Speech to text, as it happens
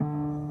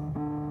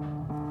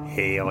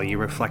Hey, all you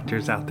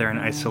reflectors out there in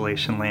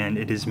isolation land,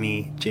 it is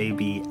me,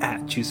 JB, at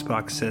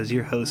Juicebox Says,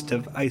 your host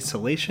of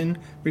Isolation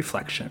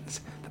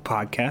Reflections, the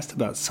podcast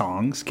about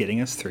songs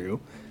getting us through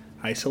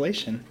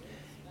isolation.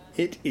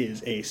 It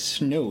is a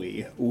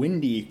snowy,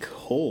 windy,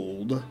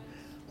 cold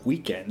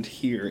weekend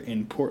here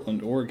in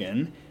Portland,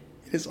 Oregon.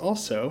 It is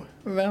also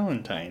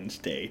Valentine's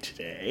Day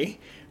today,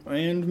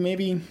 and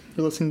maybe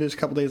you're listening to this a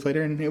couple days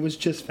later and it was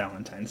just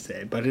Valentine's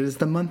Day, but it is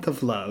the month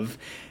of love,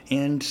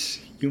 and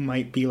you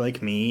might be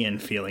like me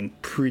and feeling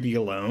pretty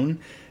alone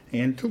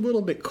and a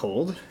little bit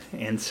cold,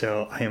 and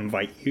so I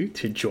invite you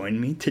to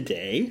join me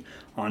today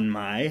on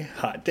my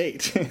hot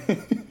date.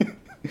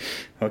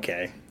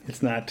 Okay,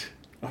 it's not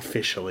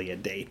officially a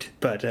date,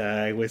 but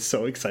I was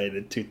so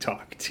excited to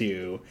talk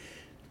to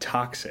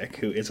Toxic,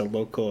 who is a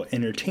local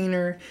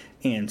entertainer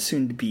and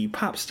soon-to-be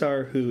pop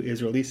star who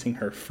is releasing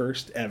her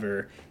first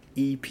ever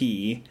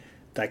EP,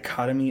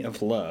 Dichotomy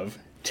of Love,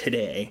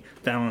 today,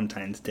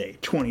 Valentine's Day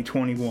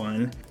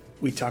 2021.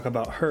 We talk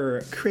about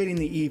her creating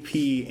the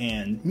EP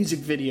and music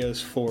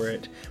videos for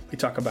it. We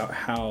talk about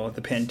how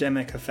the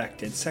pandemic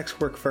affected sex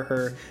work for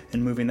her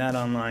and moving that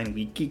online.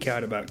 We geek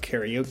out about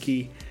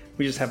karaoke.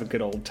 We just have a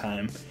good old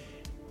time.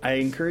 I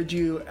encourage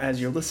you,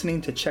 as you're listening,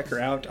 to check her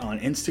out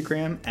on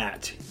Instagram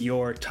at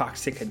Your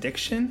Toxic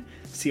Addiction.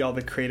 See all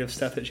the creative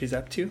stuff that she's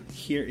up to.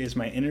 Here is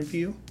my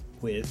interview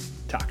with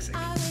Toxic.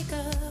 I wake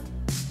up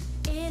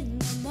in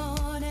the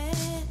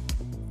morning,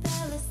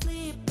 fell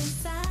asleep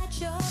inside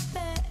your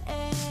bed.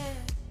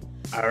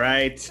 All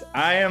right,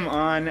 I am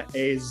on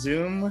a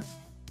Zoom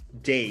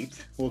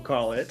date, we'll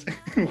call it,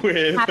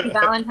 with Happy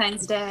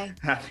Valentine's Day.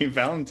 Happy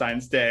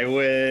Valentine's Day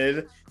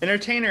with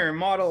entertainer,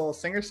 model,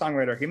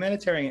 singer-songwriter,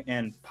 humanitarian,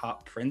 and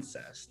pop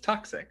princess,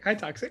 Toxic. Hi,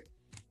 Toxic.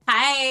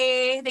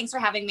 Hi, thanks for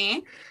having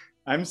me.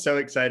 I'm so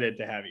excited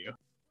to have you.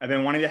 I've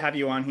been wanting to have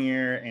you on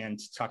here and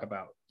talk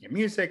about your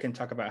music and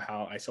talk about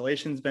how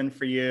isolation's been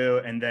for you.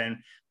 And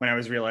then when I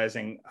was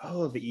realizing,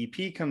 oh, the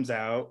EP comes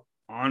out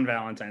on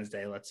Valentine's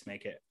Day, let's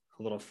make it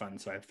a little fun.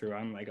 So I threw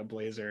on like a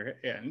blazer,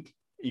 and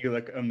you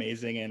look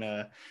amazing in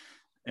a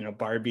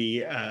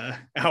Barbie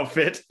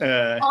outfit.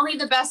 Only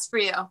the best for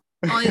you.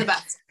 Only the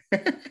best.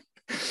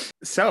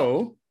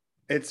 So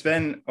it's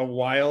been a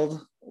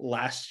wild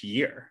last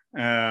year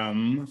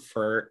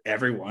for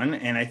everyone.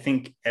 And I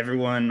think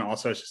everyone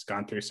also has just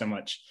gone through so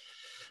much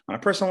on a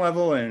personal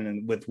level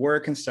and with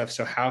work and stuff.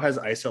 So how has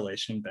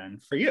isolation been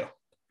for you?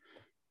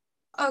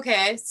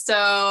 Okay, so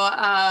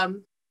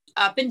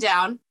up and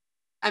down.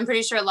 I'm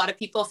pretty sure a lot of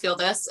people feel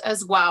this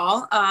as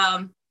well.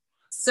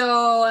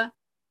 So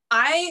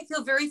I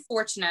feel very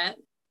fortunate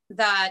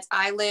that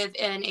I live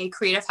in a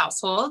creative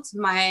household.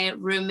 My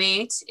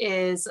roommate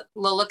is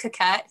Lola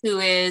Coquette, who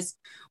is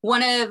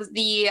one of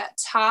the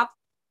top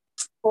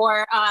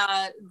for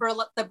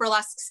the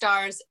burlesque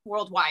stars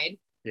worldwide.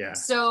 Yeah.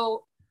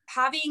 So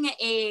having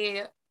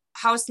a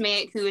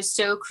housemate who is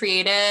so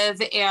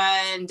creative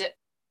and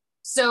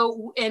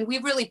we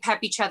really pep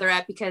each other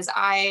up, because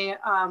I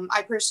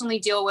personally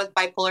deal with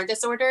bipolar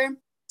disorder.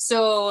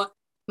 So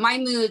my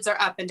moods are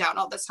up and down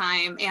all the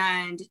time.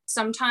 And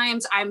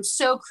sometimes I'm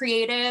so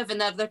creative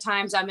and other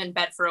times I'm in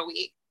bed for a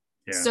week.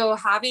 Yeah. So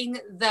having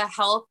the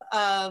help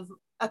of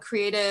a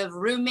creative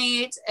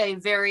roommate, a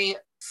very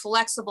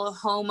flexible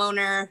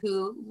homeowner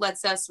who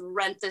lets us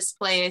rent this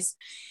place,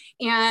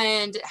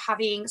 and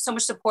having so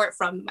much support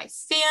from my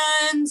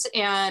fans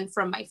and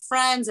from my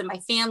friends and my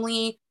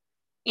family,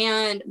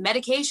 and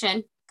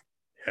medication.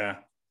 Yeah.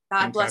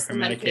 God bless the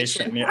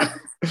medication. Yeah.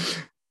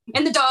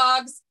 And the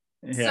dogs.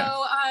 Yeah.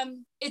 So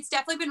it's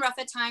definitely been rough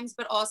at times,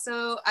 but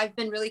also I've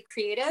been really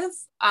creative.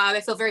 I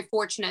feel very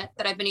fortunate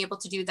that I've been able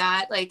to do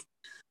that. Like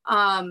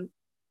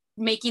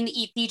making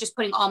the EP, just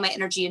putting all my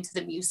energy into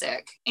the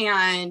music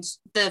and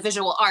the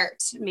visual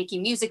art,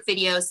 making music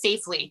videos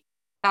safely.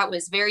 That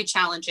was very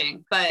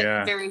challenging, but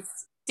very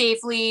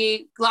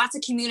safely, lots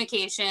of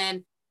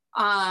communication.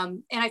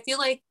 And I feel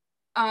like,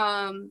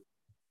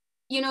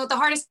 the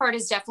hardest part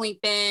has definitely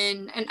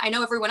been, and I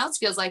know everyone else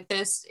feels like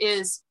this,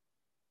 is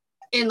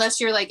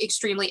unless you're like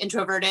extremely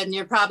introverted and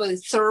you're probably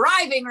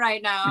thriving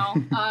right now.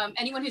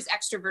 Anyone who's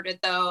extroverted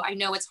though, I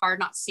know it's hard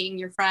not seeing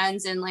your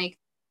friends, and like,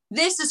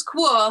 this is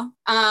cool.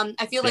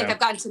 I feel like I've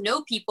gotten to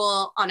know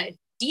people on a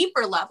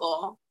deeper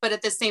level, but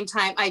at the same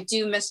time, I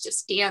do miss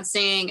just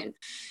dancing and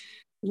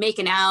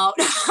making out.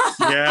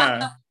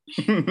 Yeah.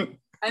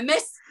 I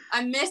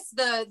miss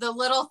the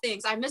little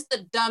things. I miss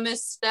the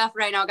dumbest stuff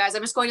right now, guys. I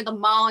miss going to the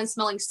mall and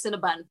smelling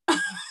Cinnabon.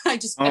 I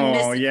miss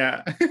it.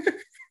 Yeah.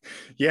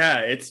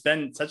 Yeah, it's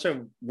been such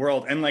a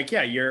world. And like,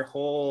 yeah, your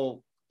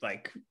whole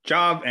like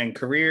job and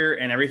career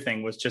and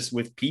everything was just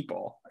with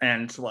people,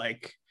 and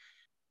like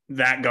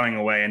that going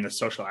away and the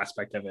social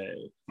aspect of it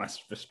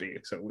must just be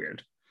so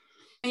weird.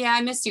 Yeah,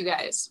 I miss you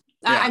guys.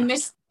 Yeah.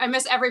 I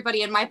miss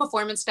everybody, and my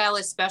performance style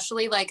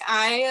especially. Like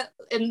I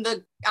am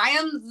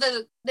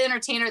the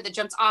entertainer that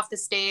jumps off the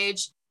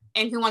stage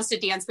and who wants to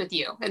dance with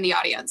you in the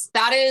audience.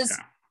 That is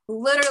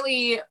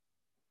literally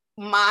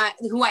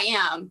who I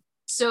am.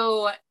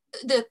 So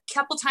the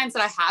couple times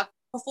that I have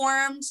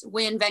performed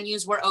when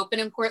venues were open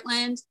in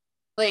Portland,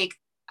 like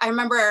I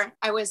remember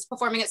I was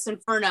performing at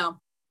Sinferno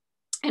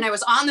and I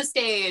was on the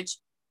stage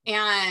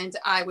and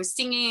I was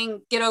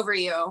singing Get Over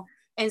You.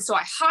 And so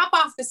I hop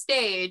off the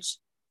stage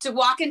to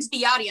walk into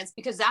the audience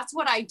because that's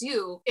what I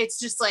do. It's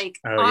just like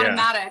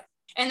automatic. Yeah.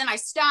 And then I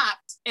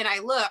stopped and I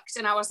looked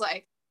and I was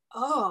like,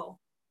 oh,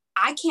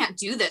 I can't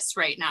do this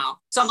right now.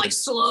 So I'm like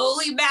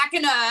slowly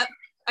backing up.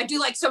 I do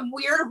like some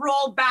weird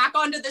roll back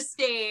onto the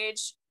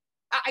stage.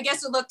 I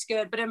guess it looked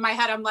good, but in my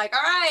head, I'm like,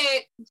 all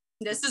right,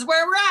 this is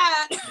where we're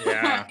at.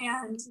 Yeah.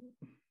 And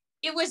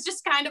it was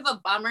just kind of a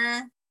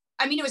bummer.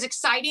 I mean, it was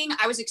exciting.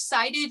 I was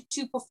excited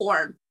to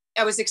perform.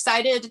 I was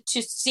excited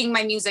to sing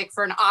my music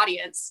for an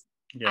audience.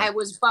 Yeah. I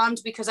was bummed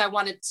because I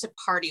wanted to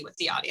party with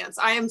the audience.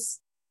 I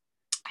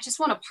just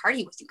want to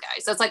party with you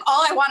guys. That's like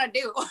all I want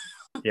to do.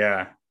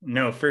 Yeah,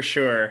 no, for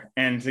sure.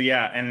 And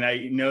yeah, and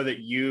I know that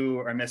you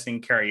are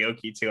missing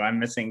karaoke too. I'm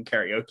missing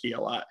karaoke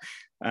a lot.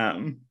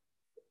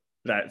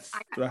 That's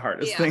the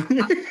hardest thing.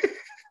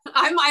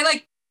 I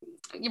like,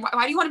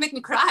 why do you want to make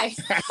me cry?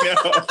 I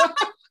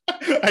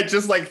know. I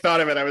just like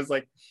thought of it. I was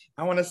like,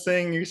 I want to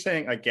sing. You're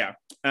saying like, yeah.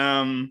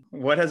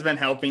 What has been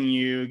helping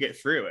you get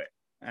through it?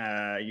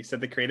 You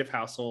said the creative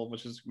household,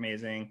 which is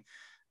amazing.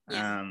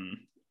 Yeah.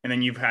 And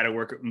then you've had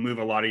to move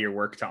a lot of your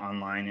work to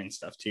online and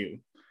stuff too.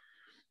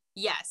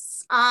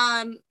 Yes.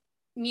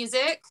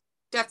 Music,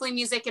 definitely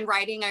music and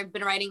writing. I've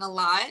been writing a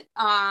lot.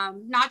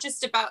 Not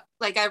just about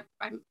like,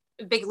 I'm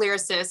a big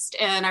lyricist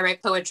and I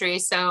write poetry.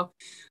 So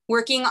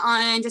working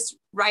on just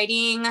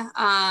writing,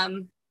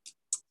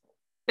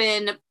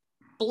 been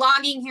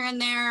blogging here and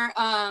there.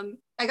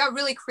 I got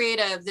really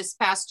creative this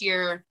past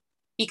year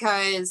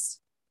because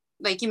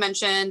like you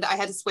mentioned, I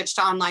had to switch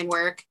to online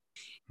work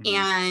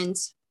and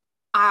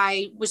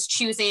I was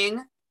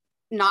choosing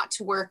not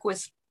to work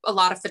with a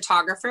lot of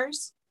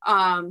photographers,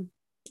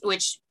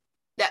 which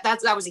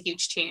that was a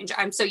huge change.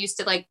 I'm so used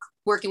to like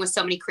working with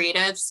so many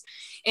creatives.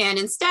 And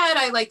instead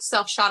I like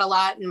self-shot a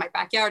lot in my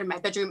backyard, in my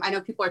bedroom. I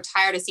know people are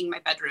tired of seeing my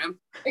bedroom.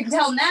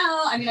 Until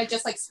now, I mean, I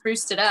just like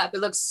spruced it up. It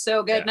looks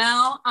so good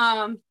now.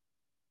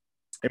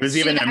 It was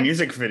even a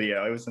music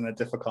video. It was in a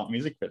difficult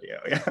music video.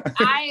 Yeah.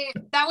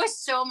 That was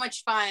so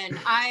much fun.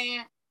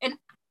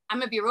 I'm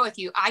gonna be real with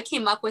you. I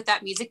came up with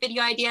that music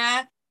video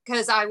idea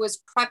because I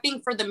was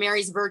prepping for the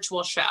Mary's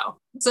virtual show.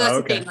 So that's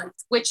the thing, like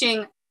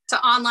switching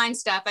to online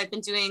stuff. I've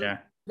been doing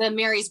the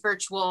Mary's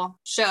virtual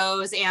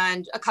shows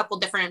and a couple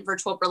different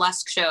virtual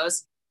burlesque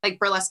shows, like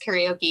burlesque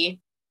karaoke,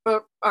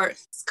 or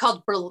it's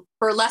called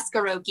burlesque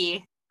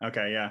karaoke.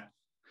 Okay, yeah.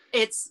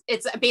 It's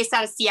based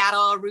out of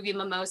Seattle. Ruby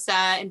Mimosa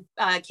and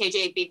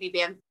KJ Baby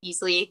Bam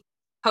Beasley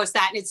post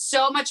that, and it's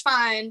so much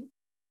fun.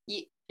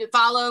 You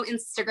follow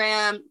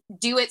Instagram,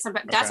 do it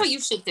sometime. That's what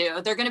you should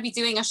do. They're going to be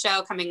doing a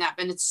show coming up,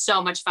 and it's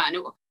so much fun.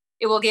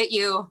 It will get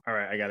you. All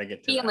right, I got to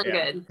get to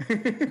feeling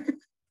good.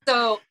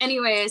 So,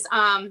 anyways,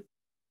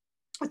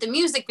 with the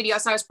music video,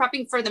 so I was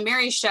prepping for the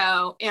Mary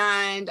show,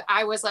 and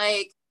I was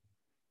like,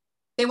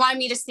 they wanted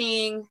me to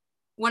sing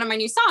one of my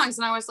new songs,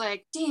 and I was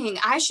like, dang,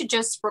 I should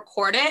just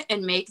record it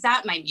and make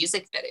that my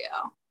music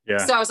video. Yeah.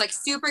 So I was like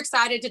super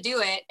excited to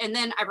do it, and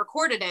then I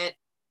recorded it,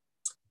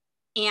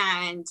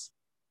 and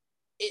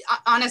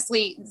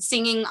honestly,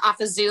 singing off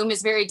of Zoom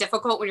is very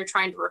difficult when you're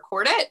trying to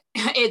record it.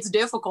 It's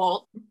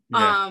difficult.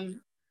 Yeah.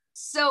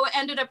 So what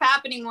ended up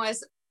happening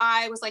was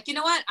I was like, you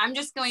know what? I'm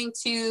just going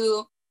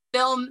to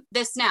film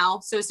this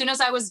now. So as soon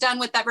as I was done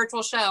with that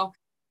virtual show,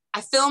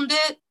 I filmed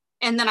it,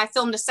 and then I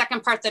filmed the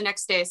second part the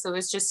next day. So it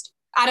was just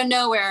out of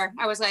nowhere.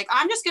 I was like,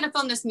 I'm just going to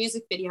film this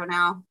music video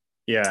now.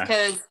 Yeah.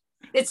 Because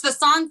it's the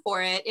song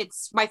for it.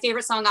 It's my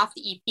favorite song off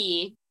the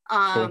EP.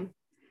 Cool.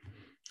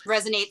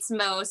 Resonates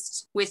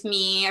most with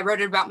me. I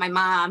wrote it about my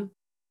mom,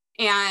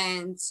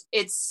 and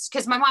it's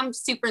because my mom's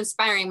super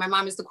inspiring. My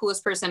mom is the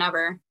coolest person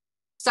ever.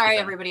 Sorry,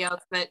 everybody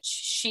else, but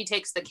she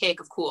takes the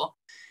cake of cool,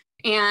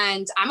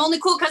 and I'm only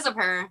cool because of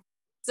her.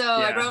 So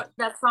I wrote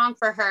that song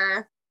for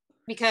her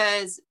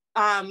because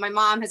my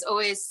mom has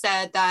always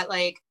said that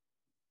like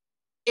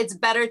it's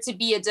better to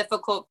be a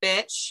difficult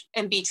bitch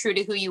and be true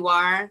to who you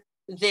are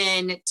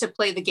than to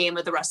play the game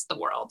of the rest of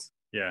the world.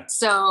 Yeah.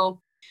 So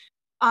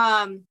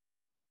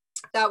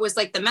that was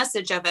like the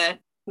message of it,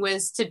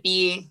 was to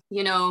be,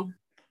 you know,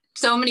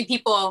 so many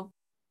people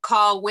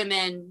call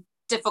women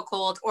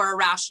difficult or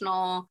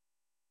irrational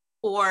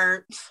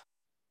or,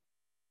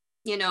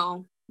 you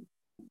know,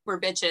 we're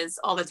bitches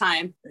all the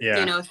time. Yeah.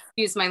 You know,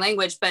 excuse my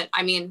language, but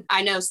I mean,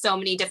 I know so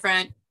many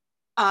different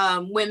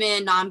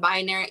women,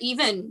 non-binary,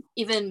 even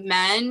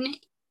men,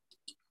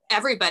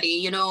 everybody,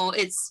 you know,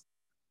 it's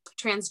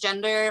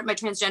transgender, my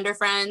transgender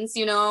friends,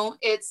 you know,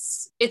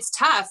 it's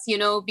tough, you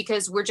know,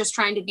 because we're just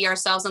trying to be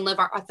ourselves and live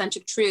our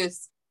authentic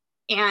truth.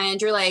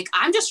 And you're like,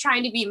 I'm just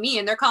trying to be me,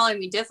 and they're calling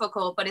me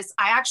difficult, but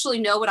I actually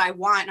know what I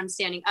want. I'm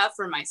standing up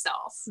for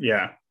myself.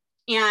 Yeah.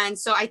 And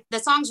so the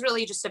song's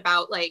really just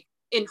about like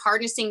in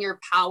harnessing your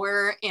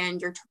power and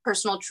your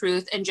personal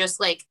truth and just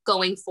like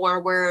going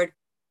forward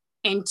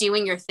and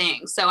doing your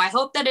thing. So I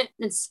hope that it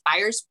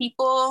inspires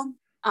people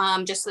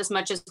just as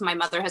much as my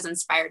mother has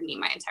inspired me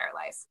my entire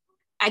life.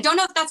 I don't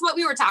know if that's what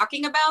we were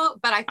talking about,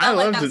 but I felt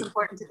like that was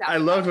important to talk I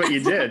about. loved what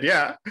you did.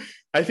 Yeah.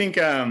 I think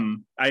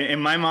and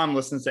my mom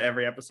listens to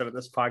every episode of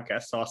this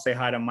podcast, so I'll say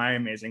hi to my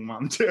amazing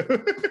mom too.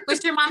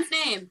 What's your mom's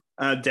name?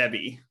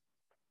 Debbie.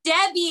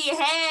 Debbie,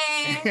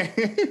 hey.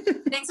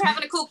 Thanks for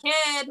having a cool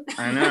kid.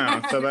 I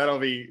know. So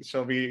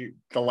she'll be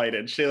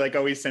delighted. She like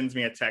always sends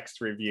me a text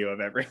review of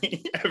every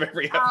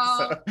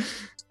episode.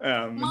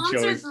 Moms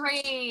are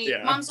great.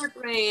 Yeah. Moms are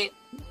great.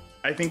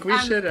 I think we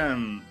should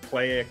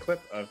play a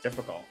clip of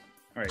Difficult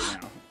right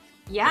now.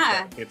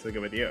 Yeah. It's good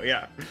with you.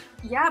 Yeah.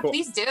 Yeah, Cool.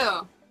 Please do.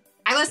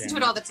 I listen to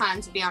it all the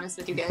time, to be honest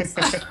with you guys.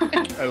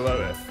 I love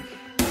it.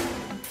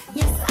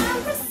 Yes,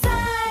 I'm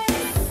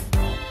precise,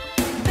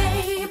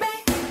 baby.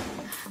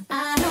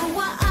 I know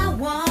what I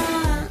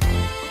want,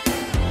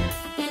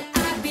 and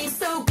I'd be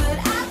so good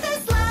at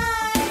this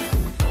life,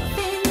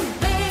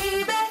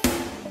 baby,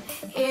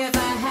 if I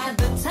had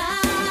the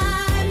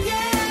time,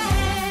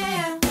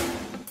 yeah.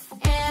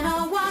 And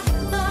I'll walk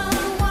the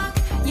walk,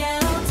 yeah,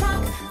 I'll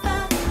talk the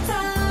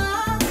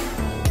talk.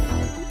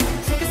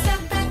 Take a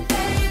step back,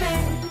 baby.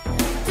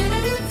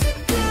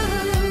 Do-do-do-do-do.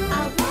 I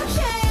won't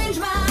change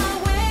my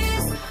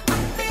ways. I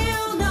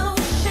feel no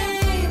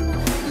shame.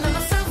 Let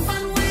myself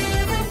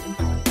unwavering.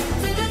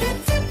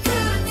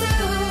 Do-do-do-do-do-do.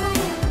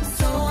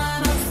 So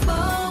I'm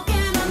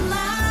outspoken, I'm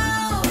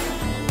loud.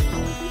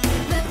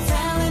 They're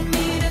telling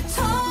me to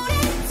tone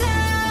it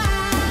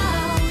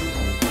down,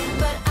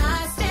 but I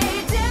stay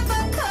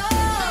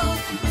difficult,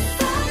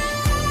 so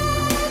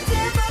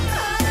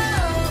difficult.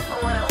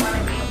 Wouldn't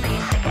wanna be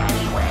basic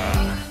anyway.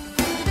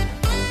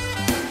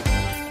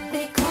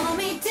 They call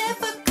me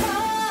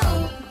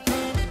difficult.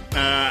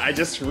 I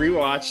just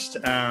rewatched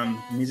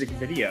music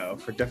video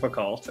for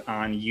Difficult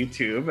on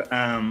YouTube.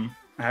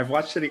 I've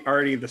watched it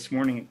already this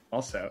morning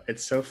also.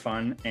 It's so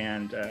fun.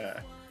 And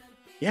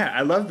yeah,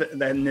 I love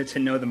that to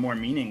know the more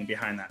meaning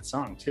behind that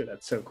song too.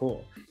 That's so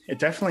cool. It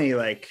definitely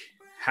like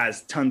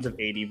has tons of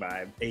 80s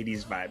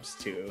vibes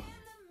to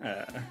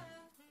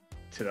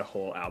the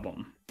whole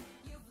album.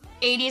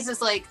 80s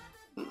is like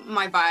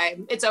my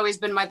vibe. It's always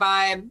been my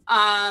vibe.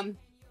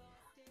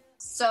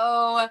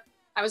 So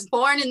I was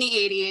born in the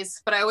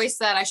 80s, but I always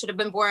said I should have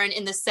been born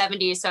in the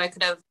 70s so I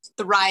could have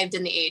thrived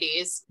in the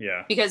 80s,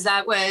 Yeah. because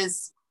that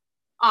was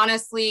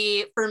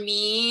honestly, for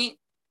me,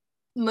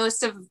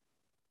 most of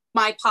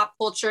my pop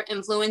culture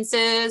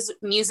influences,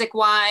 music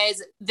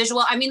wise,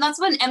 visual. I mean, that's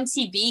when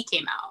MTV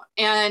came out.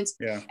 And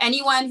Yeah.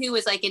 anyone who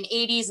was like an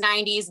 80s,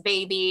 90s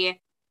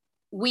baby,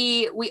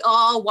 we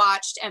all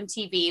watched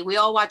MTV. We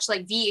all watched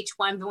like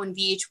VH1 when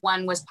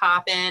VH1 was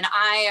popping.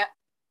 I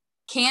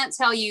can't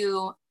tell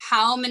you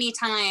how many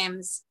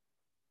times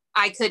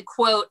I could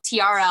quote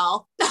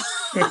TRL.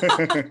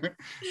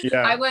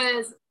 Yeah. I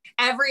was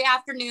every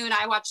afternoon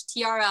I watched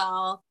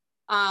TRL.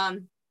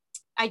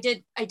 I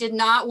did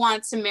not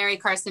want to marry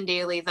Carson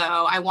Daly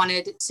though. I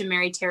wanted to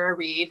marry Tara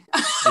Reid.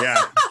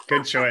 Yeah.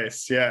 Good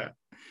choice. Yeah.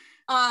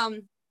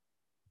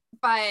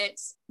 But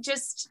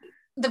just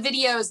the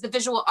videos, the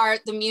visual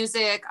art, the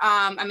music.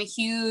 I'm a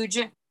huge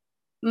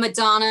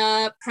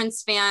Madonna,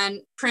 Prince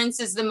fan. Prince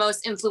is the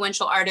most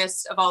influential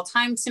artist of all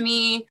time to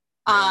me.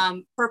 Yeah.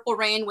 Purple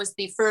Rain was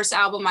the first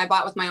album I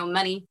bought with my own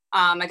money.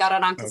 I got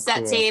it on cassette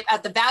cool. tape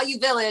at the Value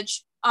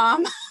Village.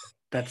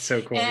 That's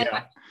so cool. And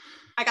Yeah.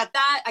 I got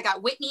that. I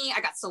got Whitney. I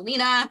got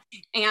Selena,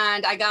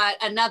 and I got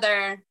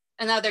another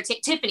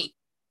Tiffany.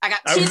 I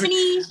got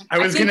Tiffany. I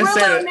was can gonna grow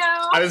say out that-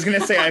 now. I was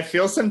gonna say I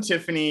feel some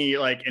Tiffany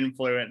like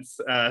influence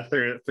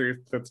through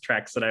the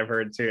tracks that I've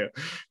heard too.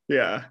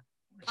 Yeah.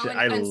 Oh,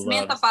 and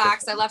Samantha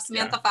Fox. I love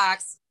Samantha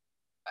Fox.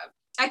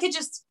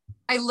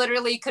 I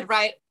literally could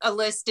write a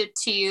list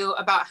to you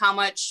about how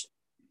much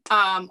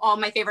all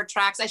my favorite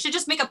tracks. I should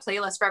just make a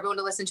playlist for everyone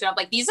to listen to. I'm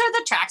like, these are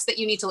the tracks that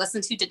you need to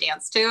listen to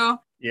dance to.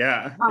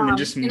 Yeah. And then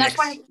just and that's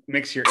why-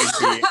 mix your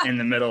icky in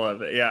the middle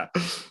of it. Yeah.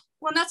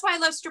 Well, and that's why I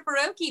love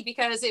Stripperoke,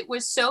 because it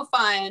was so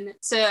fun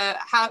to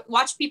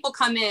watch people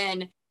come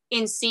in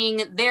and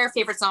sing their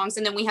favorite songs.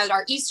 And then we had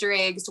our Easter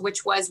eggs,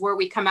 which was where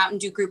we come out and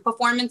do group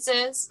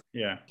performances.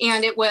 Yeah.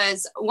 And it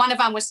was, one of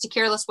them was To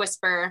Careless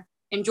Whisper.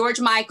 And George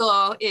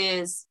Michael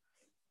is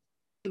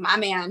my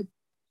man.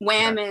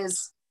 Wham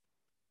is,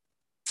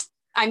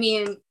 I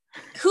mean,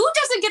 who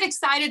doesn't get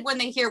excited when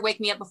they hear Wake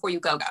Me Up Before You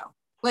Go Go?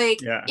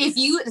 Like, Yeah.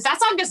 if that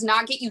song does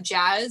not get you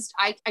jazzed,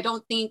 I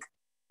don't think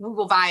we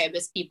will vibe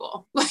as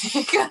people. Like,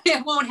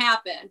 it won't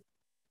happen.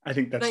 I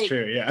think that's Like-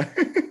 true. Yeah.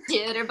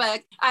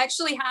 Jitterbug. I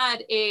actually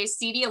had a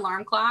CD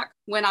alarm clock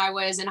when I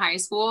was in high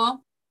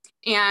school,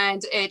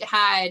 and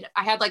I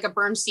had like a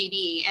burned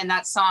CD, and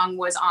that song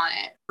was on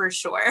it for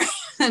sure.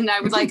 And I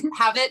would like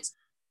have it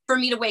for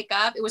me to wake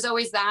up. It was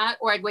always that,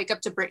 or I'd wake up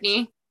to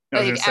Britney, I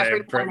was like gonna say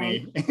every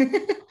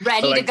Britney. ready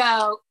I to like-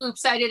 go.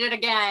 Oops, I did it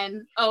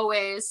again.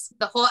 Always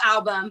the whole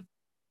album.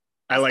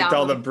 I liked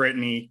all the album.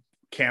 Britney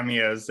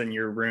cameos in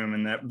your room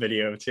in that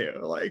video too.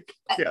 Like,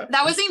 yeah.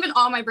 That wasn't even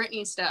all my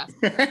Britney stuff.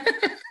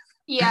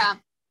 Yeah.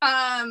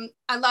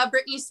 I love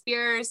Britney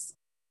Spears.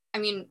 I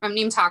mean, I'm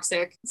named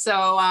Toxic. So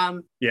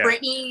Yeah.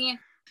 Britney,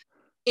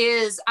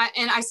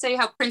 and I say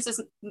how Prince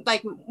is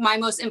like my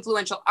most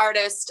influential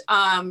artist,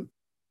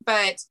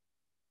 but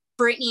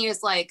Britney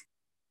is like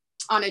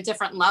on a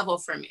different level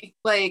for me.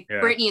 Like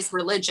Britney's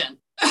religion.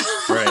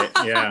 Right.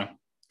 Yeah.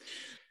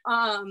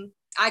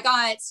 I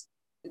got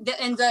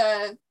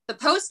the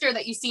poster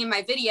that you see in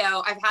my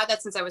video. I've had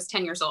that since I was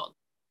 10 years old.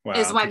 Wow.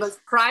 Is my most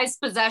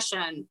prized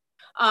possession.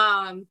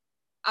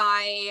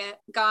 I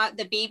got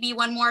the Baby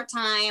One More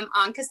Time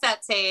on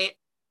cassette tape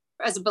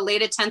as a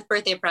belated 10th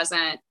birthday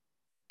present.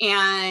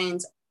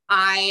 And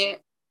I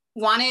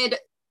wanted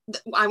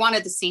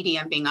the CD,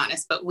 I'm being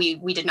honest, but we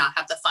did not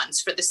have the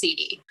funds for the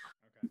CD.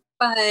 Okay.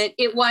 But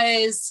it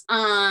was,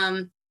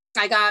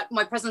 I got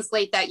my presents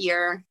late that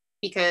year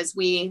because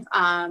we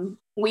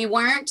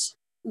weren't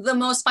the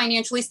most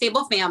financially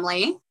stable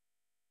family.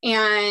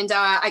 And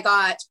I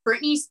got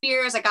Britney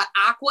Spears, I got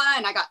Aqua,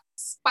 and I got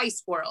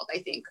Spice World, I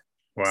think.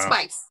 Wow.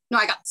 Spice. No,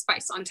 I got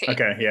Spice on tape.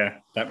 Okay, yeah,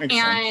 that makes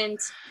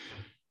sense.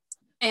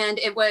 And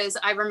it was,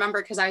 I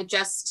remember because I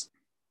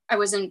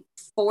was in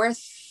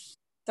 4th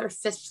or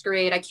 5th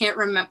grade. I can't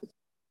remember.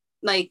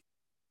 Like,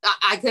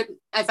 I could,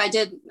 if I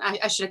did,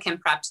 I should have been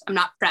prepped. I'm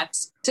not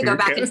prepped to go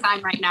back in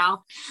time right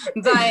now.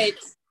 But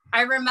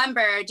I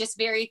remember just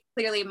very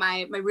clearly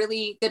my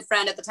really good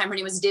friend at the time, her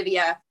name was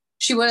Divya.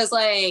 She was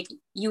like,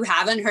 you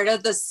haven't heard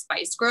of the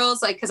Spice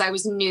Girls? Like, because I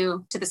was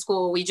new to the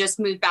school. We just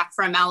moved back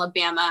from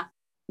Alabama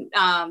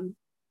a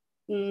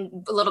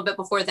little bit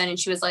before then. And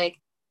she was like,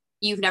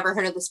 you've never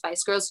heard of the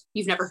Spice Girls?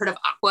 You've never heard of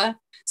Aqua?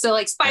 So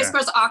like Spice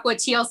Girls, Aqua,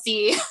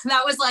 TLC,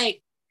 that was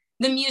like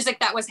the music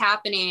that was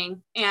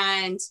happening.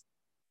 And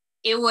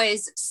it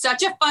was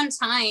such a fun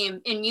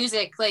time in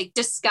music, like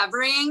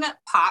discovering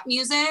pop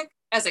music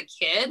as a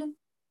kid.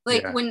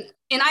 Like and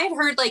I had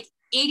heard like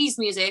 80s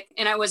music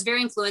and I was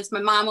very influenced.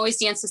 My mom always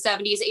danced to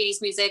 70s,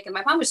 80s music. And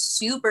my mom was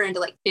super into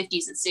like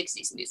 50s and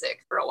 60s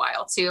music for a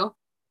while too.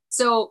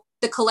 So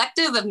the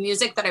collective of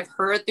music that I've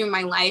heard through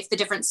my life, the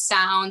different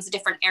sounds, the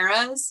different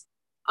eras,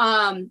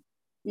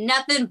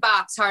 nothing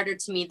bops harder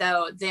to me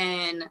though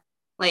than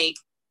like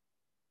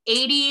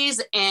 80s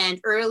and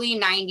early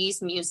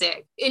 90s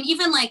music. And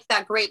even like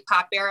that great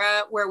pop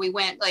era where we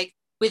went like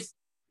with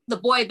the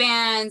boy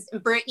bands,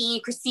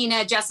 Britney,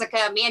 Christina,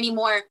 Jessica, Mandy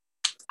Moore.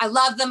 I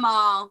love them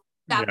all.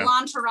 That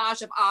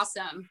entourage of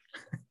awesome.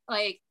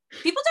 Like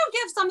people don't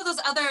give some of those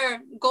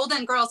other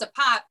golden girls a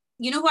pop.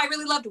 You know who I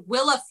really loved?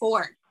 Willa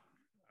Ford.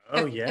 Oh,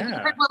 Have you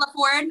heard Willa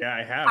Ford? Yeah,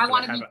 I have. I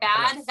Want to Be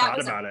Bad. That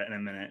was about it in a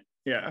minute.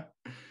 Yeah.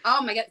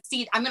 Oh my God.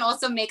 See, I'm going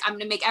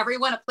to make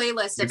everyone a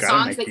playlist of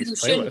songs that you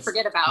shouldn't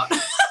forget about.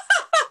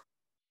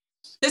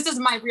 This is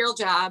my real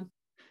job.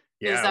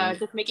 Yeah. Is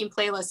just making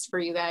playlists for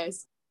you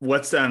guys.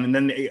 What's and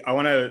then I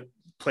want to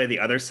play the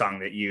other song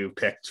that you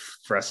picked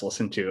for us to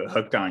listen to,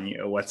 Hooked on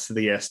You. What's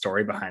the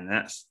story behind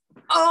this?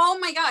 Oh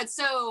my God.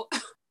 So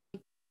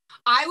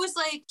I was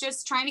like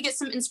just trying to get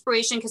some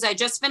inspiration because I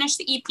just finished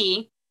the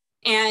EP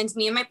and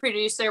me and my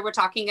producer were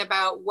talking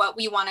about what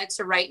we wanted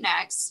to write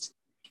next.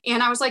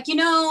 And I was like,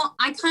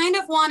 I kind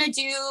of want to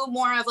do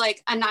more of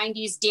like a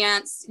 90s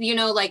dance,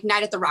 like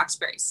Night at the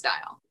Roxbury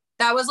style.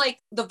 That was like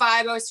the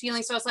vibe I was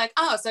feeling. So I was like,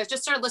 so I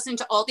just started listening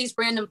to all these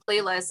random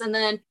playlists. And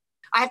then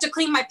I have to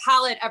clean my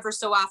palette ever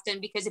so often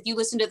because if you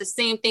listen to the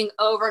same thing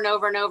over and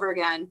over and over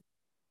again,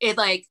 it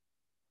like,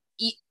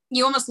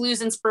 you almost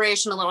lose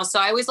inspiration a little. So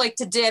I always like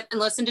to dip and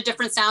listen to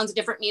different sounds,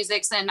 different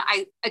musics. And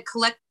I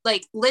collect,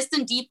 like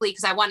listen deeply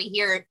because I want to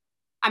hear it.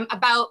 I'm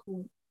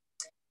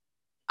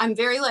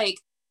very like,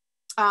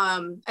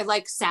 I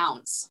like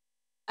sounds.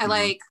 I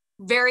like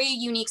very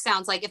unique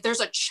sounds. Like if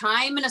there's a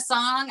chime in a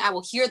song, I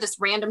will hear this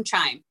random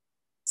chime.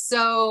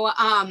 So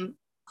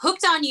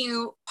Hooked on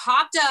You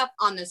popped up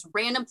on this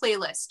random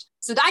playlist.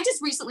 So I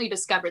just recently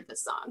discovered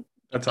this song.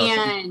 That's awesome.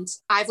 And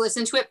I've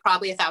listened to it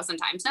probably 1,000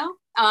 times now,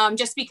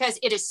 just because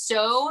it is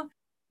so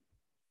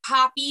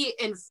poppy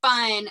and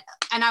fun.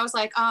 And I was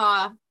like,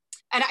 and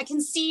I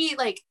can see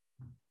like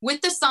with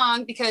the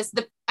song, because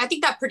I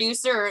think that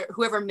producer,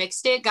 whoever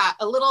mixed it, got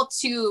a little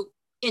too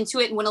into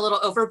it and went a little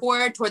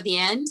overboard toward the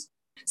end.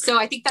 So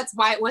I think that's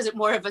why it wasn't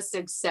more of a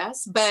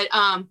success. But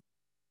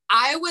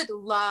I would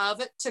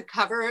love to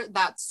cover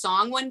that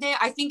song one day.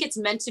 I think it's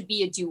meant to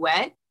be a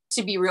duet,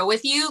 to be real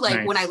with you.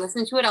 Like when I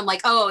listen to it, I'm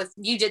like, oh, if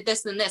you did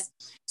this, then this.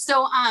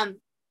 So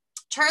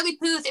Charlie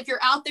Puth, if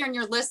you're out there and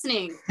you're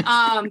listening,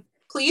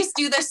 please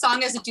do this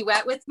song as a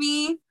duet with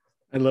me.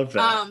 I love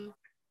that.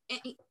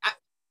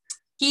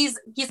 He's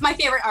my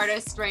favorite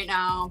artist right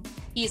now.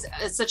 He's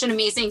such an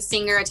amazing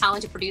singer, a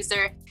talented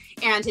producer,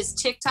 and his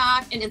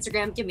TikTok and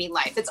Instagram give me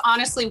life. It's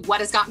honestly what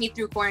has got me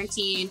through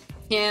quarantine.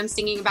 Him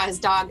singing about his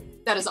dog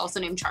that is also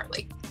named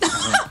Charlie.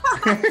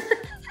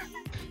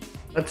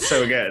 That's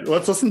so good.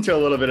 Let's listen to a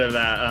little bit of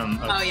that. I'm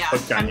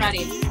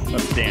ready.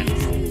 Let's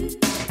dance.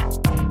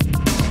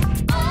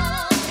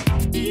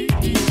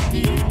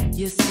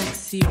 Your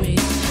sexy ways.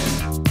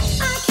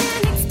 I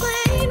can't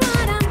explain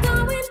what I'm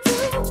going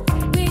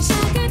through. Wish I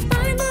could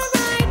find the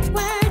right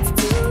words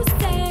to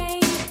say.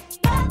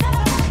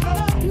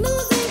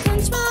 Losing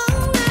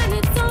control and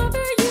it's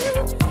over you.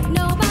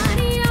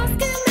 Nobody else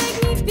can make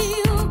me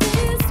feel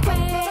this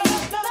way.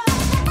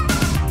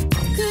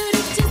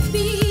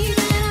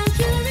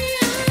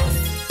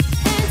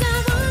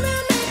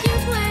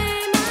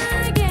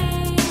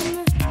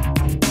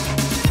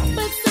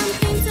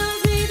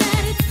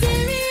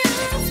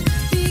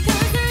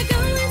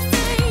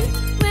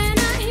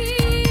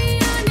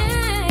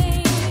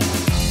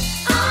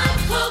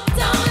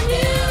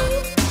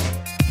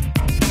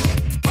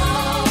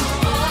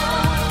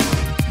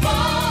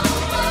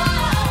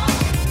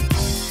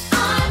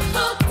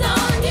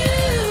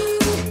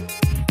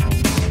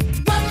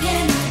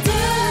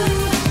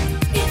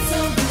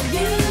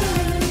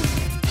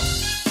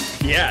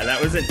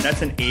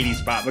 That's an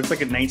 80s pop. Looks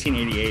like in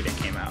 1988 it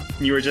came out.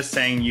 You were just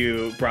saying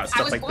you brought I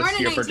stuff was like born this in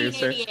to your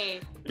producer.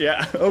 1988.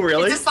 Yeah. Oh,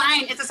 really? It's a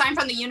sign. It's a sign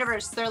from the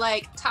universe. They're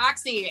like,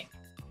 Toxie,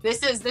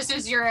 this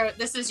is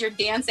your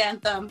dance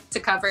anthem to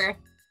cover.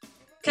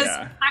 Because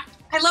Yeah.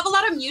 I love a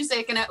lot of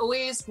music, and I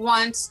always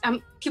want.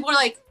 People are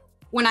like,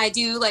 when I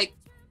do like,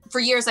 for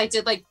years I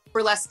did like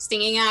burlesque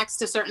singing acts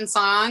to certain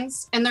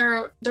songs, and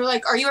they're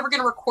like, are you ever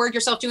going to record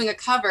yourself doing a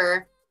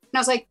cover? And I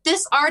was like,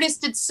 this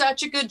artist did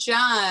such a good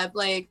job.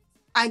 Like,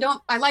 I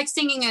like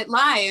singing it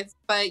live,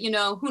 but you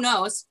know, who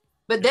knows?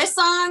 But this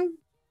song,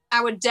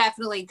 I would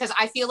definitely, because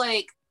I feel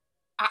like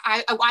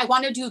I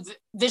want to do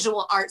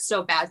visual art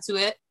so bad to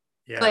it.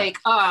 Yeah. Like,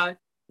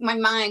 my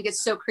mind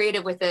gets so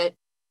creative with it.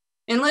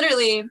 And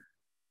literally,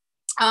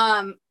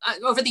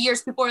 over the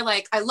years, people are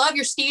like, I love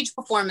your stage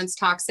performance,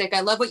 Toxic.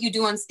 I love what you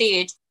do on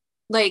stage.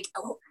 Like,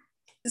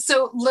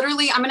 so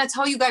literally, I'm going to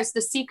tell you guys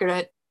the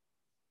secret.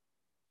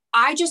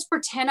 I just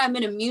pretend I'm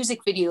in a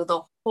music video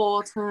the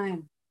whole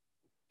time.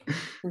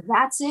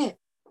 That's it.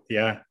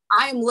 Yeah.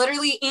 I'm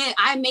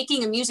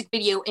making a music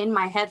video in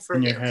my head for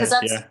In you. your head, Because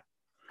that's, yeah.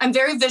 I'm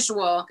very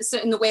visual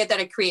in the way that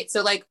I create.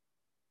 So like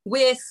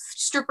with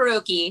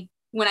Stripperoki,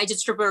 when I did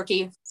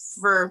Stripperoki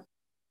for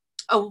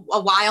a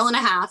while and a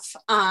half,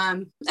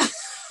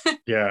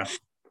 Yeah.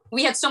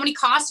 we had so many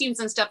costumes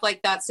and stuff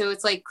like that. So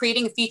it's like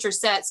creating a feature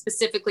set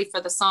specifically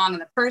for the song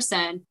and the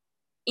person.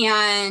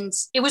 And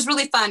it was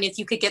really fun if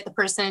you could get the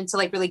person to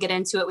like really get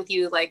into it with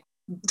you, like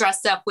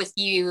dress up with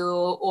you,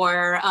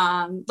 or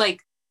like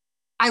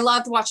I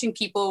loved watching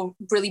people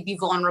really be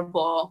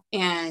vulnerable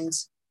and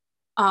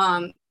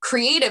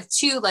creative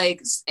too.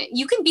 Like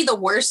you can be the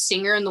worst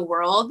singer in the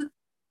world,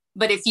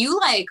 but if you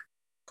like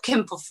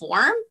can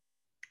perform,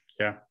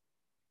 Yeah.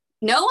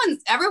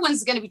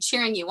 everyone's going to be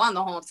cheering you on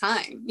the whole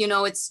time. You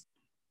know, it's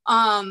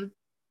and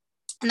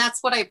that's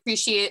what I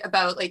appreciate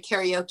about like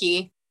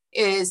karaoke,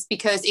 is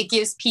because it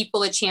gives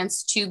people a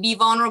chance to be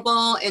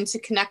vulnerable and to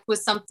connect with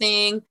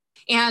something.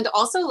 And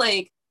also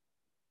like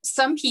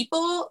some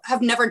people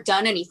have never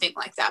done anything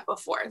like that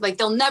before. Like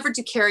they'll never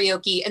do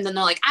karaoke, and then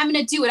they're like, I'm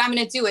going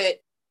to do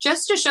it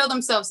just to show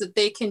themselves that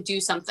they can do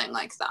something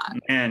like that.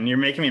 Man, you're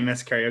making me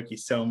miss karaoke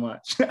so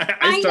much.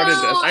 I started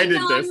this. I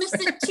did this. I miss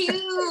it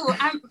too.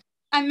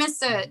 I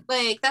miss it.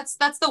 Like that's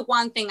the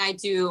one thing I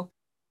do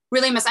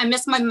really miss. I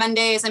miss my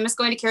Mondays. I miss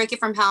going to karaoke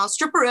from hell.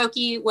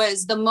 Stripperoki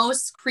was the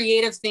most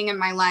creative thing in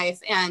my life,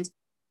 and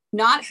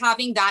not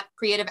having that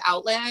creative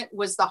outlet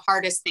was the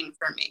hardest thing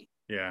for me.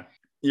 Yeah.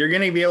 You're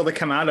going to be able to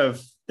come out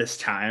of this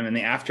time and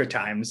the after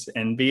times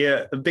and be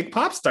a big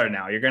pop star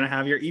now. You're going to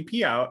have your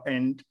EP out,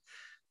 and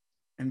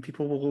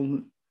people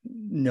will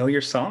know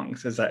your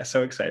songs. Is that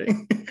so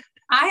exciting?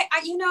 I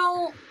you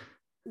know,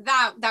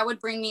 that would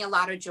bring me a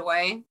lot of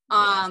joy.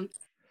 Yeah.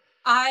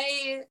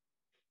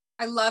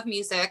 I love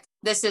music.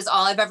 This is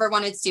all I've ever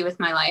wanted to do with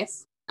my life,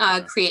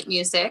 create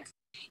music.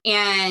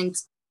 And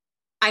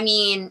I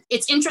mean,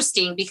 it's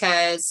interesting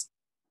because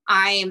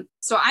I'm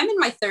in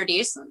my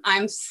 30s.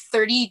 I'm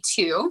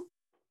 32.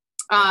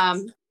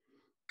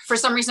 For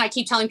some reason, I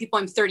keep telling people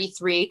I'm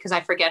 33 because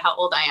I forget how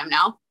old I am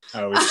now.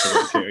 I always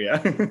forget too,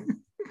 yeah.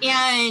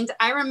 And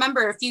I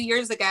remember a few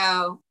years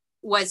ago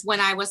was when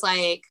I was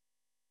like,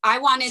 I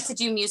wanted to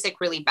do music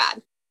really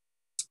bad,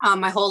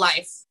 my whole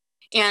life.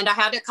 And I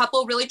had a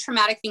couple really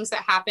traumatic things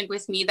that happened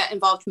with me that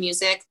involved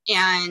music.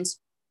 And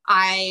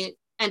I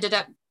ended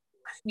up,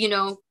 you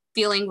know,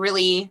 feeling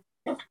really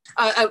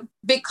a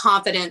big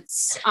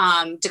confidence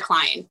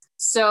decline.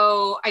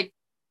 So I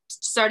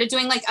started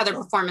doing like other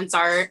performance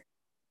art.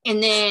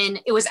 And then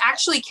it was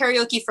actually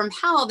Karaoke from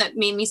Hell that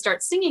made me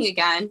start singing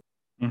again.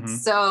 Mhm.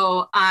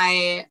 So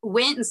I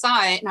went and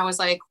saw it, and I was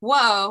like,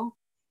 whoa,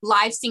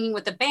 live singing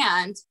with the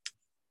band.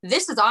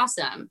 This is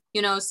awesome.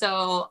 You know,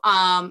 so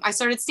I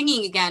started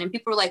singing again, and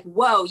people were like,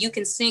 whoa, you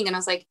can sing. And I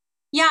was like,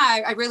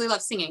 yeah, I really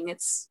love singing.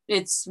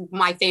 It's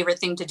my favorite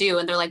thing to do.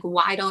 And they're like,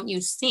 why don't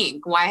you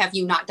sing? Why have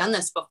you not done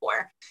this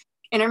before?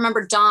 And I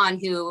remember Dawn,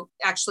 who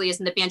actually is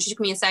in the band, she took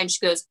me aside and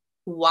she goes,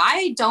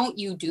 why don't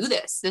you do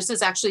this? This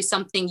is actually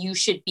something you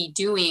should be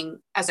doing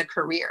as a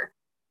career.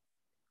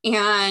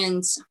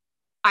 And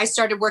I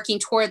started working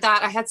toward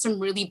that. I had some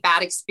really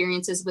bad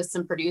experiences with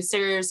some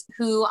producers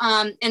who,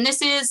 and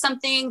this is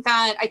something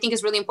that I think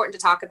is really important to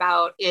talk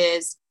about,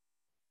 is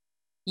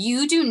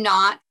you do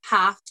not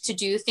have to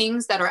do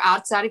things that are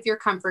outside of your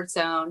comfort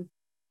zone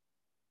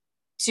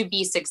to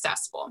be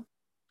successful.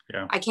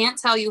 Yeah. I can't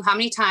tell you how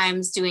many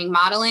times doing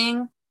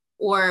modeling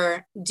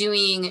or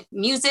doing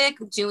music,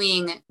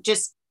 doing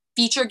just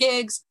feature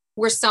gigs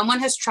where someone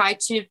has tried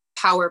to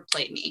power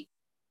play me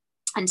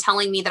and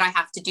telling me that I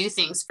have to do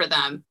things for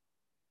them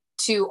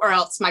or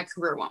else my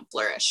career won't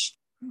flourish.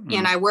 Mhm.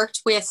 And I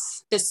worked with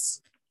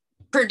this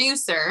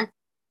producer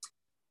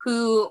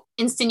who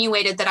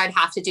insinuated that I'd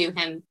have to do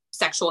him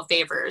sexual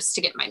favors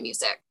to get my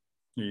music.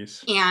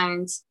 Yes.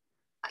 And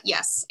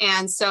yes.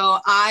 And so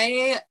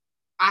I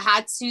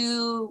had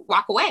to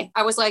walk away.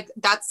 I was like,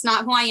 that's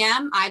not who I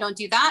am. I don't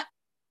do that.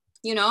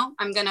 You know,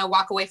 I'm going to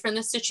walk away from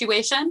this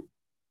situation.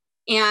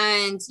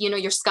 And, you know,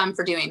 you're scum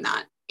for doing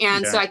that.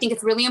 And so I think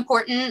it's really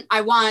important.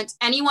 I want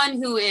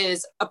anyone who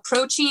is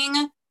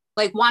approaching,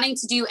 like wanting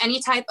to do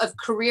any type of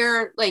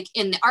career, like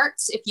in the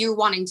arts, if you're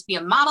wanting to be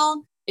a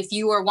model, if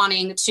you are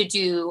wanting to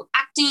do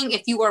acting,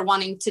 if you are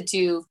wanting to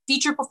do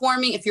feature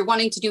performing, if you're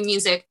wanting to do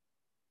music,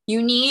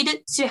 you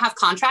need to have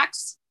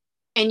contracts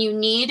and you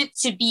need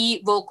to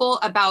be vocal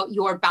about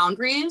your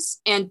boundaries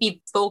and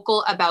be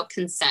vocal about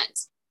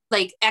consent.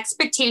 Like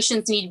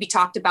expectations need to be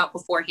talked about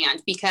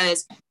beforehand,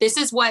 because this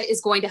is what is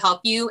going to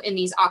help you in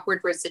these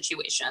awkward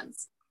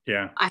situations.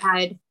 Yeah. I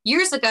had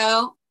years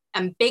ago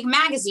a big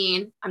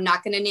magazine, I'm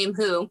not going to name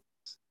who,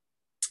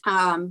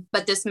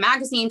 but this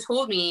magazine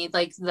told me,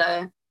 like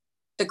the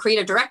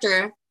creative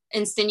director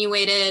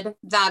insinuated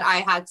that I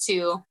had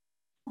to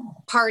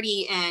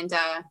party and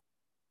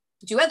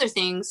do other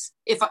things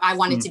if I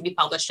wanted to be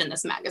published in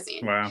this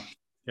magazine. Wow.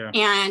 Yeah.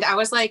 And I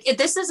was like,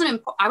 this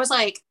isn't, I was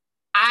like,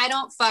 I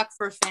don't fuck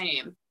for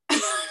fame.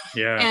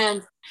 Yeah.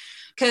 And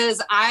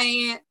because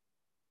I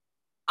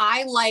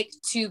like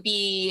to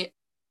be,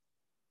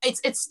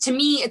 it's to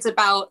me, it's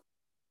about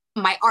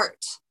my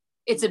art.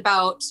 It's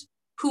about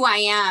who I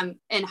am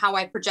and how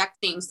I project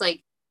things.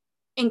 Like,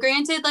 and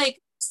granted, like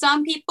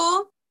some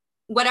people,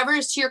 whatever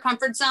is to your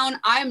comfort zone,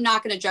 I'm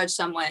not going to judge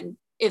someone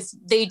if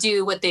they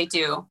do what they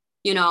do,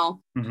 you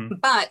know,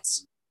 but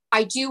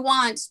I do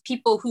want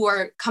people who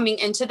are coming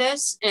into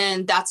this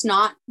and that's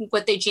not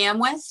what they jam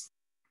with,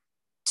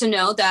 to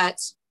know that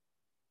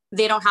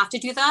they don't have to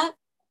do that.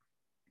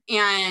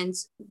 And,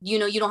 you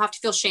know, you don't have to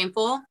feel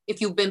shameful if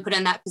you've been put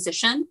in that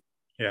position.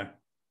 Yeah.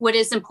 What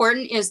is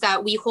important is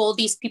that we hold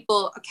these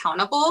people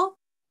accountable,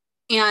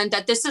 and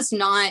that this is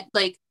not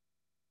like,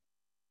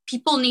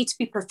 people need to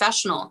be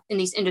professional in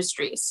these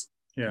industries,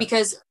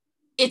 because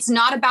it's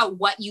not about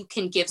what you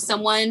can give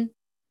someone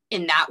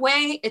in that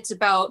way. It's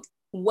about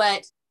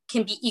what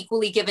can be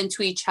equally given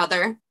to each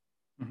other.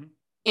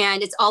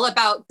 And it's all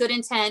about good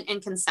intent and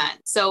consent.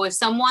 So if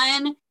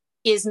someone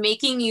is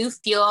making you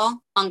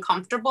feel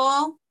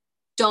uncomfortable,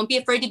 don't be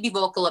afraid to be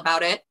vocal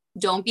about it.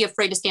 Don't be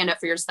afraid to stand up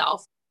for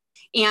yourself.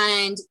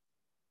 And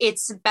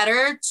it's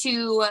better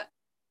to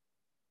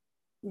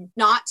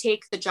not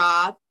take the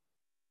job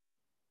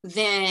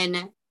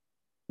than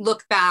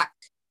look back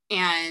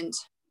and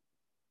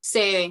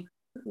say,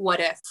 what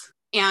if?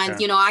 And,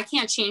 you know, I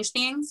can't change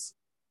things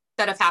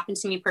that have happened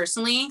to me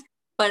personally,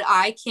 but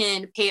I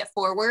can pay it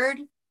forward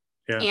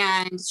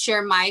and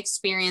share my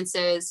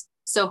experiences.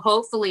 So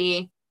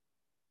hopefully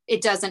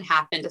it doesn't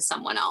happen to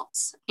someone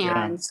else.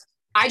 And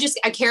I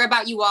care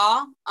about you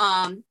all.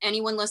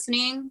 Anyone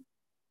listening,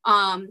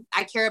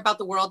 I care about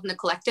the world and the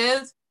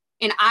collective,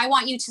 and I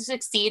want you to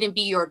succeed and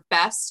be your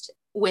best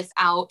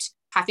without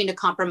having to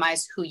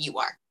compromise who you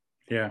are.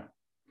 Yeah.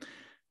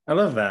 I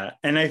love that.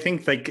 And I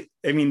think, like,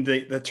 I mean,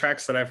 the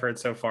tracks that I've heard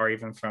so far,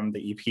 even from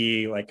the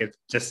EP, like, it's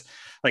just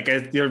like,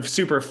 they're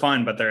super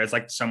fun, but there is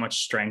like so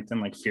much strength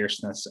and like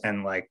fierceness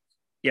and like,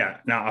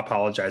 not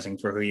apologizing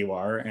for who you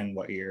are and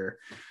what you're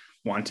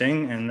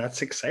wanting. And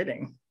that's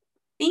exciting.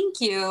 Thank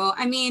you.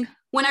 I mean,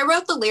 when I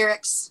wrote the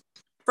lyrics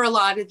for a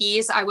lot of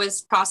these, I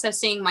was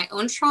processing my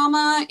own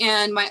trauma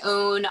and my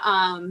own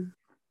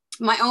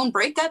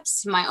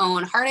breakups, my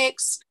own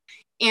heartaches.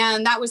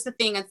 And that was the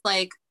thing. It's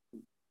like,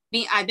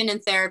 I've been in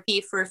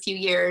therapy for a few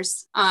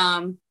years,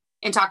 and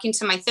talking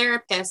to my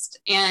therapist,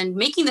 and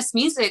making this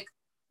music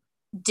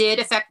did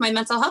affect my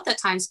mental health at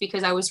times,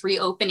 because I was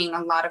reopening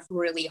a lot of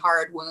really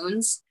hard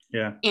wounds.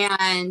 Yeah.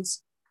 And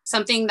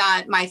something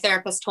that my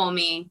therapist told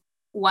me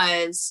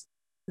was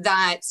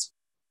that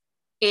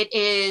it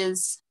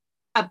is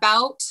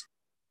about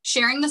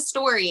sharing the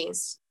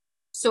stories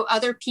so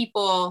other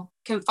people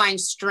can find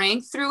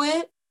strength through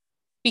it,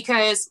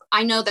 because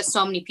I know that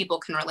so many people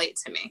can relate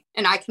to me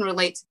and I can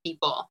relate to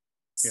people.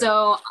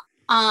 So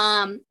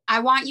I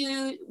want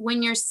you,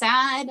 when you're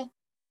sad,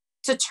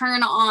 to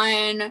turn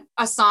on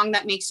a song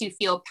that makes you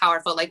feel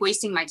powerful, like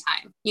Wasting My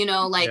Time. You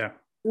know, like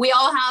we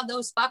all have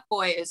those fuck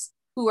boys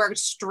who are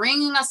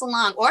stringing us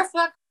along, or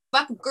fuck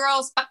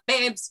girls, fuck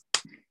babes,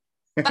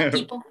 fuck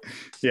people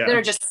that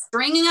are just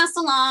stringing us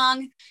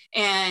along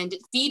and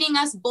feeding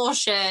us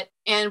bullshit.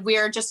 And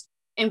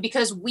and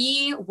because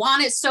we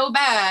want it so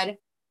bad,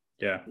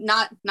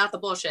 not the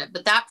bullshit,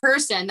 but that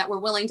person that we're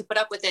willing to put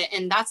up with it.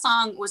 And that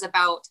song was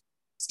about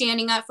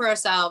standing up for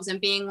ourselves and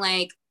being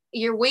like,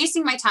 you're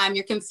wasting my time.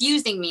 You're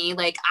confusing me.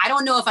 Like, I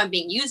don't know if I'm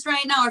being used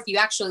right now or if you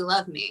actually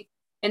love me.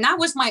 And that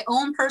was my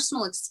own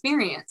personal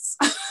experience.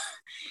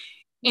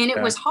 And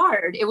it was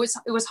hard. It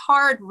was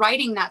hard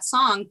writing that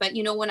song. But,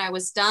 you know, when I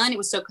was done, it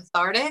was so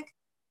cathartic.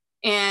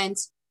 And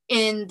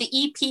in the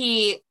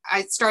EP,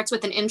 it starts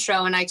with an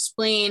intro, and I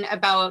explain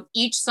about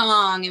each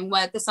song and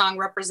what the song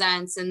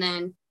represents. And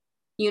then,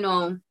 you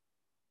know,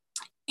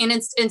 and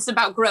it's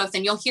about growth,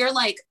 and you'll hear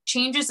like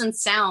changes in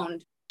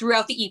sound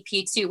throughout the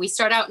EP too. We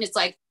start out and it's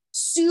like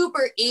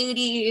super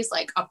 80s,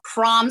 like a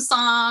prom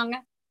song.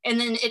 And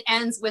then it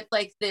ends with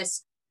like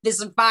this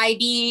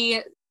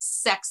vibey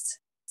sex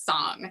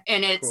song.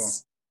 And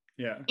it's,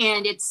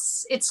 and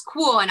it's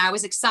cool. And I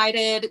was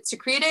excited to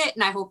create it,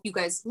 and I hope you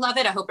guys love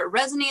it. I hope it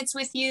resonates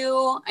with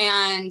you.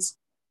 And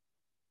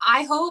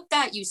I hope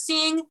that you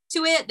sing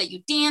to it, that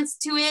you dance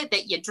to it,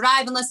 that you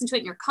drive and listen to it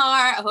in your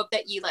car. I hope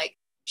that you like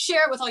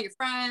share it with all your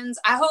friends.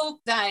 I hope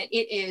that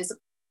it is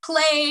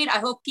played. I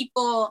hope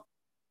people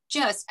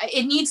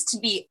it needs to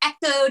be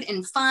echoed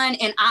and fun.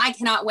 And I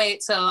cannot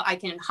wait so I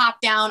can hop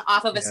down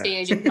off of a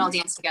stage and we can all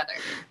dance together.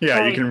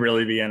 Yeah, you can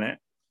really be in it.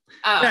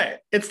 Yeah,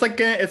 it's like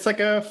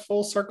a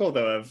full circle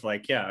though of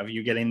like, of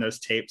you getting those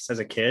tapes as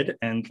a kid,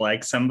 and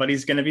like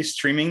somebody's going to be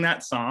streaming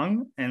that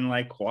song and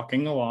like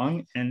walking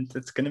along, and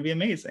it's going to be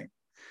amazing.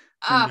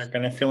 And they're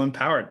going to feel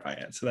empowered by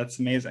it. So that's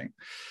amazing.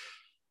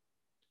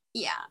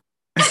 Yeah.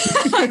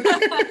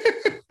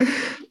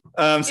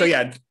 So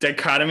yeah,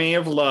 Dichotomy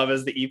of Love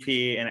is the EP,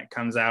 and it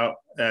comes out.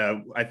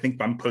 I think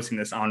I'm posting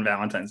this on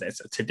Valentine's Day,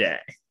 so today.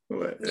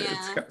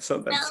 So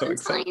that's so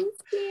exciting.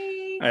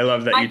 I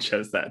love that you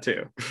chose that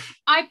too.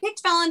 I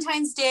picked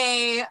Valentine's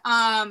Day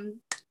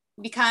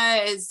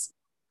because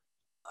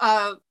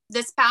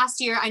this past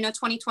year, I know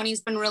 2020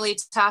 has been really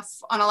tough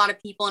on a lot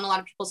of people and a lot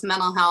of people's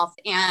mental health.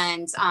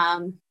 And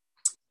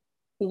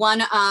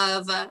one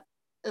of the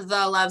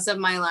loves of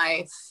my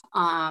life,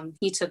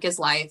 he took his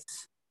life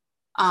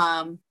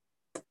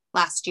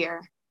last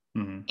year.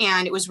 Mm-hmm.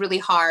 And it was really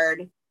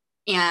hard.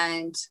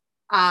 And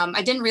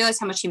I didn't realize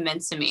how much he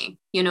meant to me.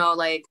 You know,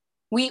 like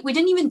we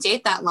didn't even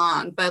date that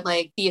long, but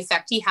like the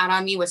effect he had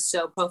on me was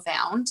so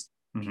profound.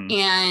 Mm-hmm.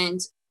 And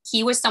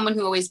he was someone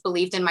who always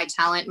believed in my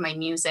talent, my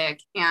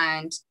music.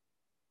 And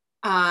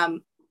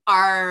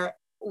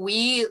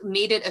we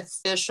made it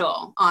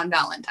official on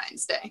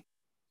Valentine's Day,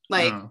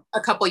 like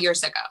a couple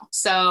years ago.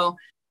 So,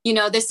 you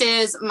know, this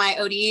is my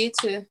ode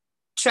to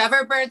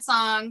Trevor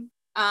Birdsong.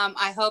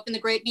 I hope in the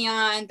great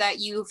beyond that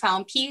you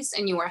found peace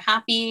and you were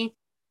happy.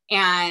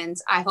 And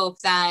I hope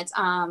that,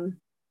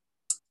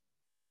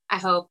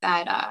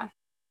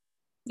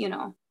 you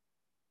know,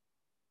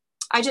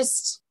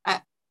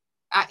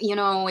 you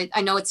know,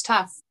 I know it's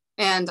tough,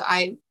 and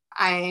I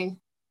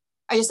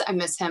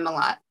miss him a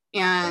lot.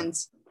 And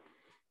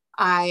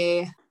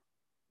I'm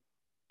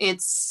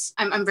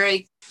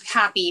very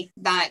happy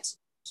that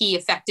he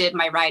affected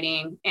my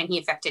writing, and he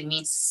affected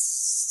me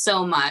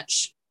so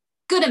much,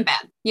 good and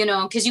bad, you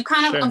know, because you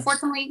kind of,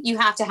 unfortunately, you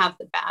have to have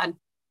the bad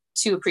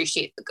to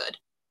appreciate the good.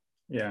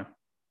 Yeah.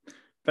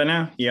 But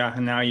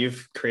now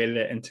you've created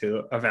it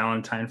into a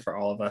Valentine for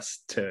all of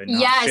us to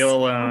not feel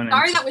alone.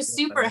 Sorry, that was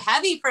super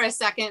heavy for a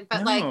second,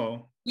 but like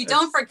you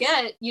don't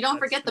forget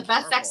the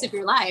best sex of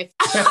your life.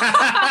 That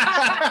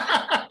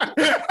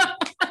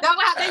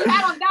you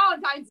had on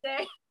Valentine's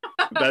Day.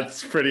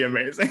 That's pretty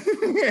amazing.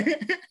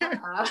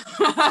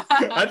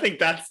 I think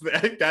that's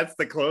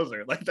the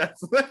closer. Like that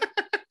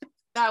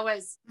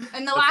was,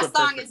 and the last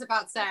song is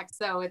about sex,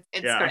 so it's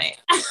great.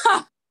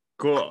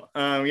 Cool.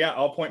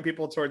 I'll point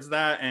people towards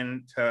that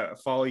and to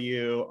follow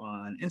you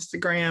on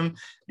Instagram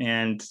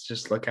and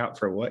just look out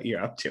for what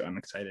you're up to. I'm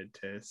excited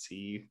to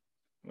see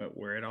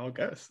where it all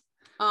goes.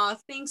 Oh,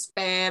 thanks,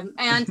 babe.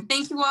 And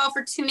thank you all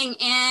for tuning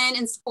in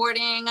and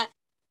supporting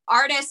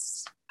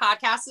artists.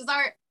 Podcast is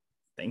art.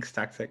 Thanks,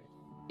 Toxic.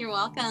 You're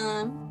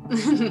welcome.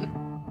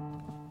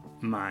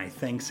 My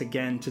thanks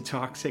again to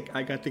Toxic.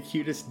 I got the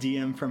cutest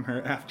DM from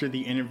her after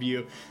the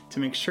interview to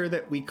make sure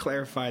that we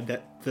clarified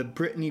that the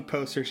Britney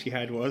poster she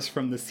had was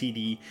from the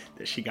CD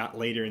that she got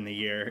later in the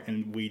year,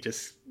 and we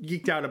just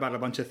geeked out about a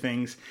bunch of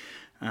things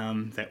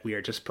that we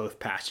are just both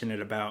passionate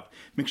about.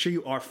 Make sure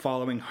you are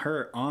following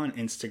her on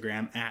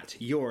Instagram at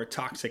Your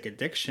Toxic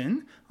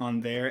Addiction on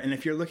there. And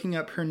if you're looking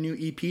up her new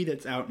EP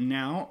that's out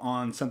now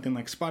on something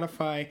like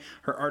Spotify,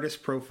 her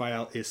artist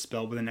profile is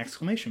spelled with an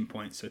exclamation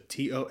point. So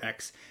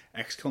TOX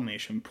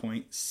exclamation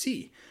point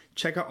C.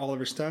 Check out all of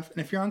her stuff.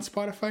 And if you're on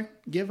Spotify,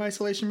 give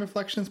Isolation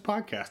Reflections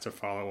podcast a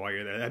follow while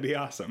you're there. That'd be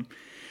awesome.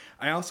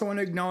 I also want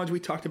to acknowledge we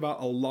talked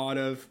about a lot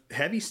of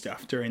heavy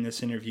stuff during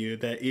this interview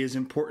that is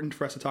important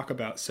for us to talk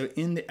about. So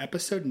in the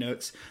episode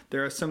notes,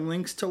 there are some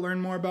links to learn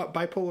more about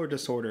bipolar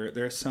disorder.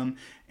 There are some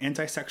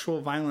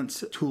anti-sexual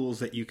violence tools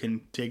that you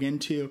can dig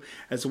into,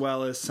 as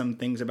well as some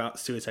things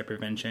about suicide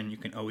prevention. You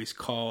can always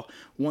call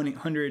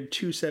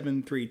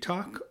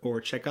 1-800-273-TALK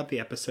or check out the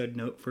episode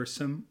note for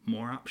some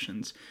more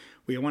options.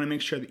 We want to make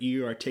sure that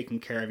you are taking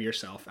care of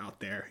yourself out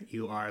there.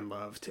 You are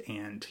loved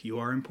and you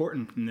are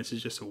important. And this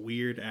is just a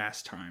weird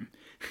ass time.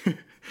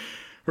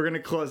 We're going to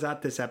close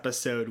out this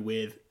episode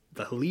with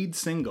the lead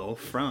single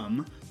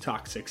from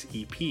Toxic's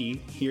EP.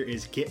 Here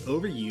is Get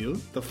Over You,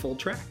 the full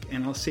track.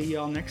 And I'll see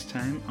y'all next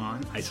time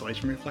on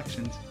Isolation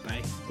Reflections.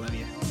 Bye. Love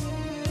you.